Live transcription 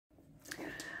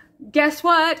guess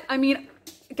what? I mean,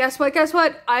 guess what? Guess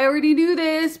what? I already knew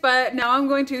this, but now I'm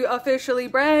going to officially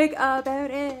brag about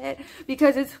it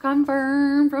because it's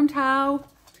confirmed from Tao.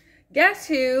 Guess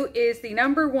who is the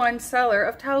 #1 seller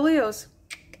of Tao Leos?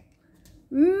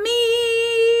 Me!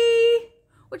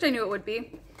 Which I knew it would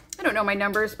be. I don't know my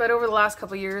numbers, but over the last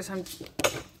couple of years,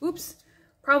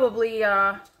 probably,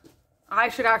 I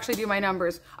should actually do my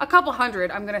numbers. A couple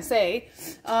hundred, I'm gonna say.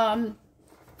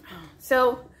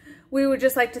 So we would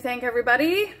just like to thank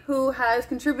everybody who has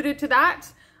contributed to that.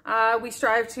 We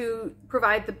strive to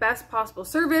provide the best possible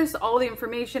service, all the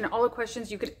information, all the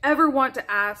questions you could ever want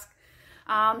to ask.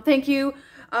 Thank you,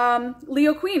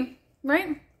 Leo Queen,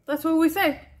 right? That's what we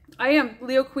say. I am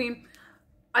Leo Queen.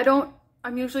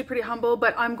 I'm usually pretty humble,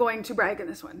 but I'm going to brag in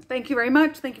this one. Thank you very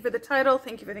much. Thank you for the title.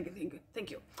 Thank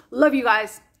you. Love you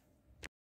guys.